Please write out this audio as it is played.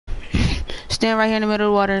stand right here in the middle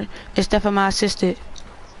of the water. It's Steph my assistant.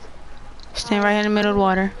 Stand right here in the middle of the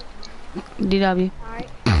water. DW. Alright.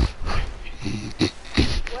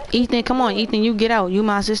 Ethan, come on, Ethan, you get out. You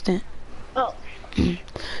my assistant. Oh.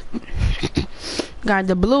 Got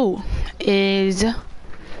the blue is the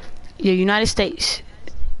United States.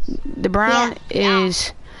 The brown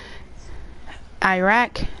is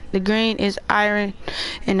Iraq. The green is Iran.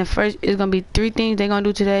 And the first is gonna be 3 things they're gonna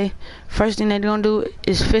do today. First thing they're gonna do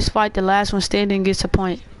is fist fight. The last one standing gets a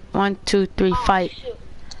point. 1, 2, 3, fight. Shoot.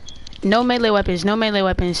 No melee weapons. No melee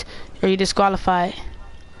weapons. Or you disqualified.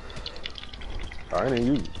 I ain't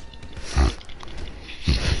you.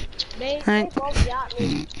 They both got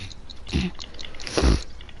me.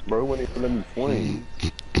 Bro, wouldn't even let me swing.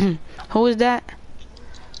 Who is that?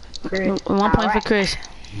 Chris. 1 point for Chris.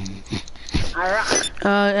 Alright.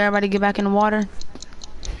 Everybody get back in the water.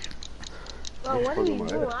 Bro, what are you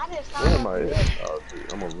doing? I just Where am saw I you. at? Oh,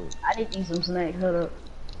 shit. I'm over here. I did eat some snacks. Hold up.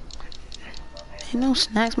 Ain't no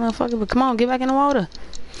snacks, motherfucker. But come on, get back in the water.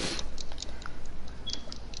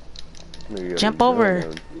 Nigga, Jump over.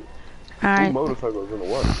 All Alright. motorcycles in the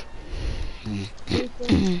water.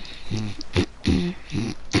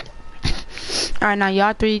 Alright, now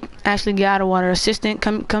y'all 3 actually get out of water. Assistant,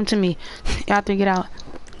 come to me. Y'all 3 get out.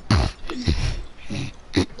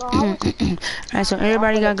 Alright, so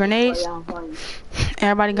everybody got grenades.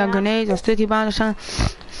 Everybody got grenades or sticky bombs or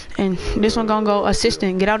something. And this one gonna go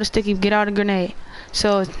assistant. Get out the sticky, get out the grenade.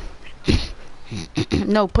 So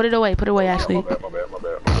no, put it away actually. My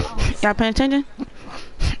bad. Y'all paying attention?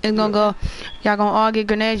 It's gonna go, y'all gonna all get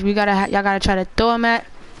grenades. Y'all gotta try to throw them at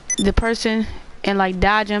the person and like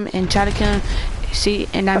dodge them and try to kill him. See,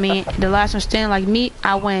 and I mean the last one standing like me,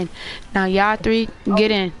 I win. Now y'all 3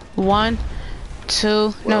 get in. 1,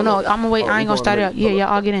 2. No, I'm gonna wait. I ain't gonna start it up. Yeah, y'all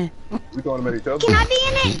all get in. We throwing them at each other? Can I be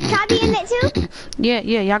in it? Can I be in it too? Yeah,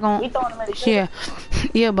 y'all gonna. We throwing them at each other.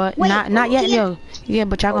 Yeah, but Wait, not yet. can- No. Yeah,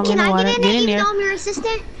 but y'all gonna get Can in the I water. get in Get it in even there. though I'm your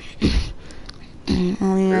assistant?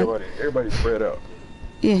 Oh yeah. Everybody spread out.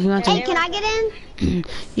 Yeah, you want to Hey, take? can I get in?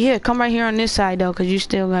 Yeah, come right here on this side though, cause you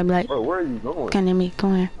still gotta be like, Bro, where are you going? come to me,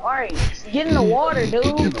 come here. Alright. Get in the water, dude.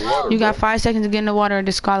 In the water, You got bro. 5 seconds to get in the water or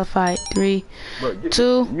disqualified. 3, Bro,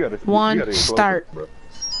 2, you gotta 1, get closer, start. bro.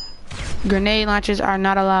 Grenade launchers are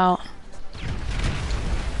not allowed.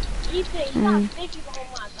 Ethan, stop thinking, oh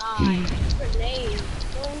my god. Grenade.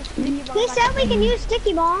 Don't think about He that. said we can use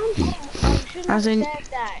sticky bombs. Oh, shouldn't I have said- said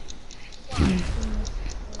that.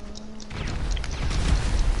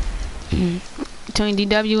 Between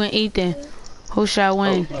DW and Ethan, who shall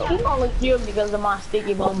win? He only killed me because of my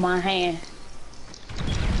sticky bomb in my hand.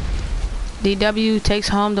 DW takes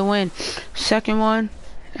home the win. Second one,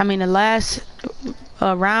 I mean the last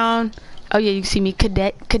round. Oh yeah, you can see me,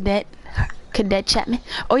 cadet Chapman.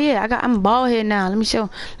 Oh yeah, I'm a bald head now. Let me show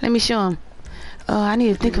him. I need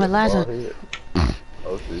to think of a last one. Bald head.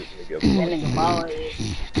 Oh shit, That nigga bald head.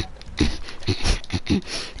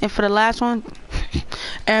 And for the last one,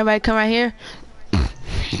 everybody come right here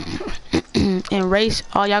and race.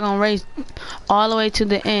 All y'all gonna race all the way to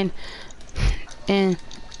the end. And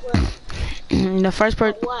the first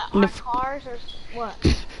person, What? Our cars or what?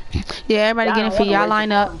 yeah, everybody getting feet. Y'all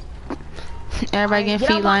line up. Everybody getting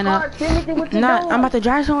feet line up. Nah, I'm about to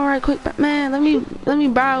drive somewhere right quick, but man, let me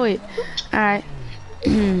borrow it. All right.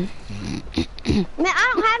 Man,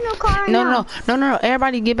 I don't have no car right now. No.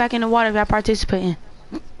 Everybody get back in the water if y'all participating.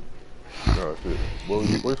 Oh shit.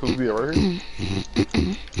 We're supposed to be right here?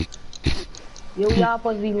 Yo, y'all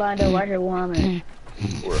supposed to be lined up right here where I'm at.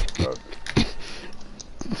 Where?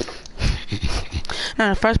 Now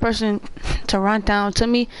the first person to run down to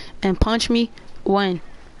me and punch me win.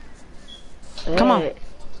 Come on. Hey,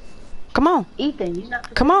 Come on. Ethan, you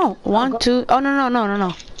not. Come on. 1, 2. Oh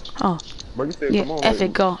no. Oh Bro, you said yeah. come on. F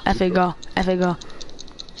it go.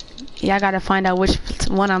 Yeah, I gotta find out which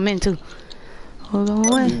one I'm into. Who's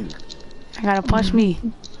gonna win? I gotta punch me.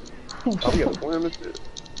 Oh, we gotta swim and shit.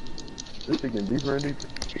 This shit getting deeper and deeper.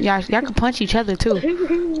 Y'all can punch each other too.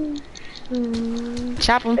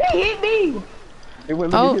 Chop them. He hit me. Hey, wait,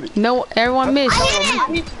 let Oh me get it. no, everyone missed.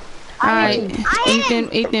 I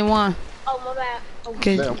Alright, Ethan won. Oh my bad.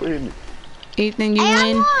 Okay, Damn, quit hitting me. Ethan, you Hey, I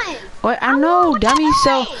win. won. What? I know, dummy.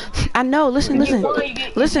 So I know. Listen.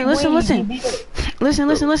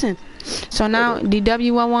 So now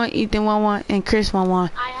DW won 1, Ethan won 1, and Chris won 1.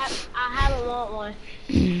 I haven't won one.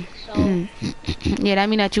 So Yeah, that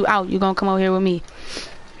mean that you out. You gonna come over here with me.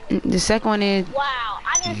 The second one is wow,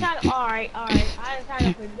 I didn't sign up. Alright. I didn't sign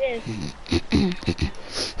up for this.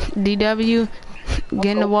 DW,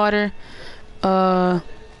 get in the water.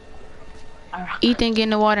 Ethan get in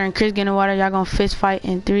the water and Chris get in the water. Y'all gonna fist fight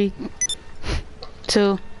in 3,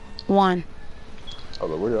 2, 1.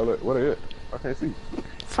 Hold on, where y'all at? Where they at? I can't see.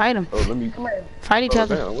 Fight them. Oh, let me. Fight each Oh,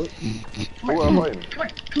 other. damn, what? Who am I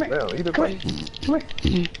fighting? Damn, he done fight.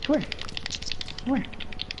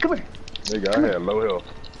 Nigga, I had low health.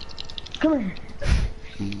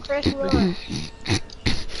 Chris won.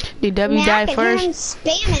 Did W Man, I die can first?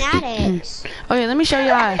 hear him spamming addicts. Oh yeah, let me show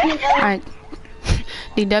you how. Alright.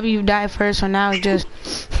 Did W die first, so now it's just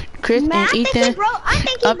Chris Man, and I think he Ethan broke. I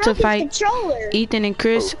think he up to broke his fight. controller. Ethan and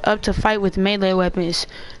Chris up to fight with melee weapons.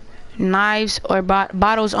 Knives or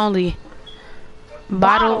bottles only.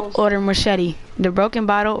 Bottle or the machete. The broken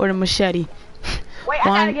bottle or the machete. Wait, I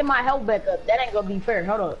gotta get my health back up. That ain't gonna be fair.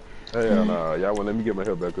 Hold up. Hell nah, y'all won't let me get my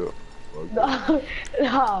health back up. No,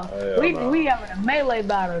 we having a melee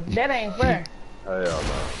battle. That ain't fair. Hell nah.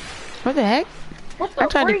 What the heck? What the I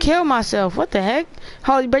tried freak? to kill myself. What the heck?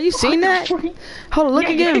 Hold on, bro, you seen that? Hold on, look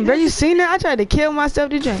again, bro. You seen that? I tried to kill myself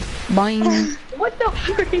to drink. Boing. What the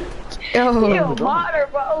freak? Yo. You a modder,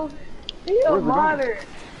 bro. You a modder.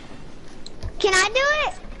 Can I do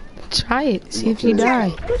it? Try it. See if you die.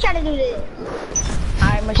 Who tried to do this?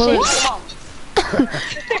 Alright, machete, Push. come on.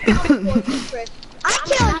 I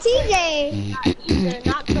killed TJ. Ethan,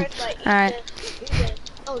 not Chris, but Ethan. Alright. Ethan.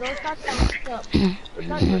 Oh, don't start that up.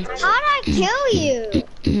 How did I kill you?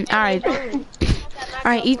 Alright.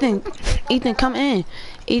 Alright, Ethan. Ethan, come in. Can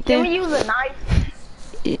we Ethan. use a knife?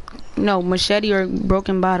 No, machete or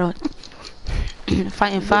broken bottle.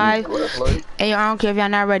 Fighting 5. Hey, I don't care if y'all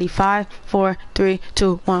not ready. 5, 4, 3,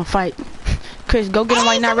 2, 1, fight. Chris, go get him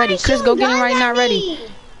right now ready. Chris, go get him right now ready.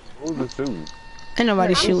 Who's this shooting? Ain't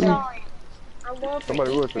nobody shooting. I won for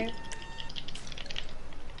Somebody was Ethan. it.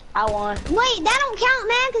 I won. Wait, that don't count,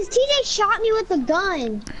 man, because TJ shot me with the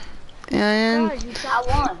gun. And I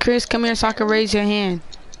won. Chris, come here so I can raise your hand.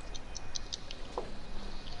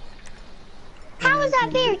 How was that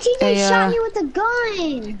fair? TJ Hey, shot me with a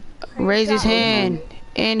gun. Raise his hand.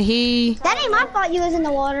 And he That ain't my fault you was in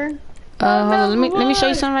the water. hold on, let me show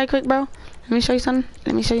you something right quick, bro. Let me show you something.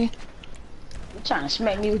 Let me show you. You trying to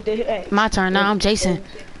smack me with the head. My turn now. I'm Jason.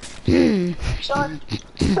 Son.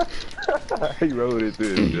 He rolled it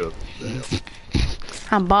too.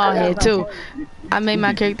 I'm bald head too. I made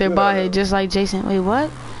my character bald head just like Jason. Wait, what?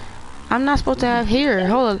 I'm not supposed to have hair.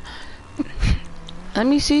 Hold on. Let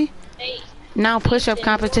me see. Hey, Now push up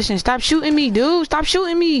competition. Stop shooting me, dude. Stop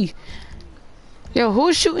shooting me. Yo,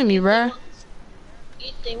 who's shooting me, bruh?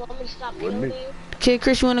 Ethan, want me to stop Wouldn't killing me? you? Kid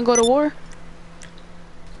Chris, you wanna go to war?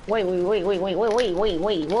 Wait. Whoa.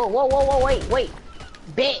 Wait.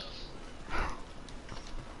 Bet.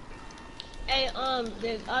 Hey,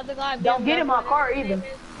 the other guy. Don't get in my car either.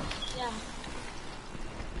 Yeah.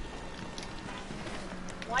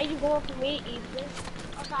 Why you going for me, Ethan?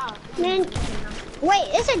 Okay. Man, wait,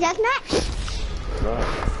 it's a deathmatch?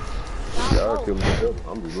 Y'all kill me.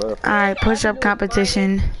 I'm just laughing. Alright, push up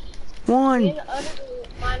competition. 1, Me and the other dude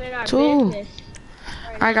minding our 2. business.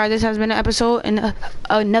 Alright guys, this has been an episode and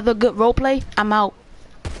another good roleplay. I'm out.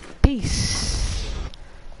 Peace.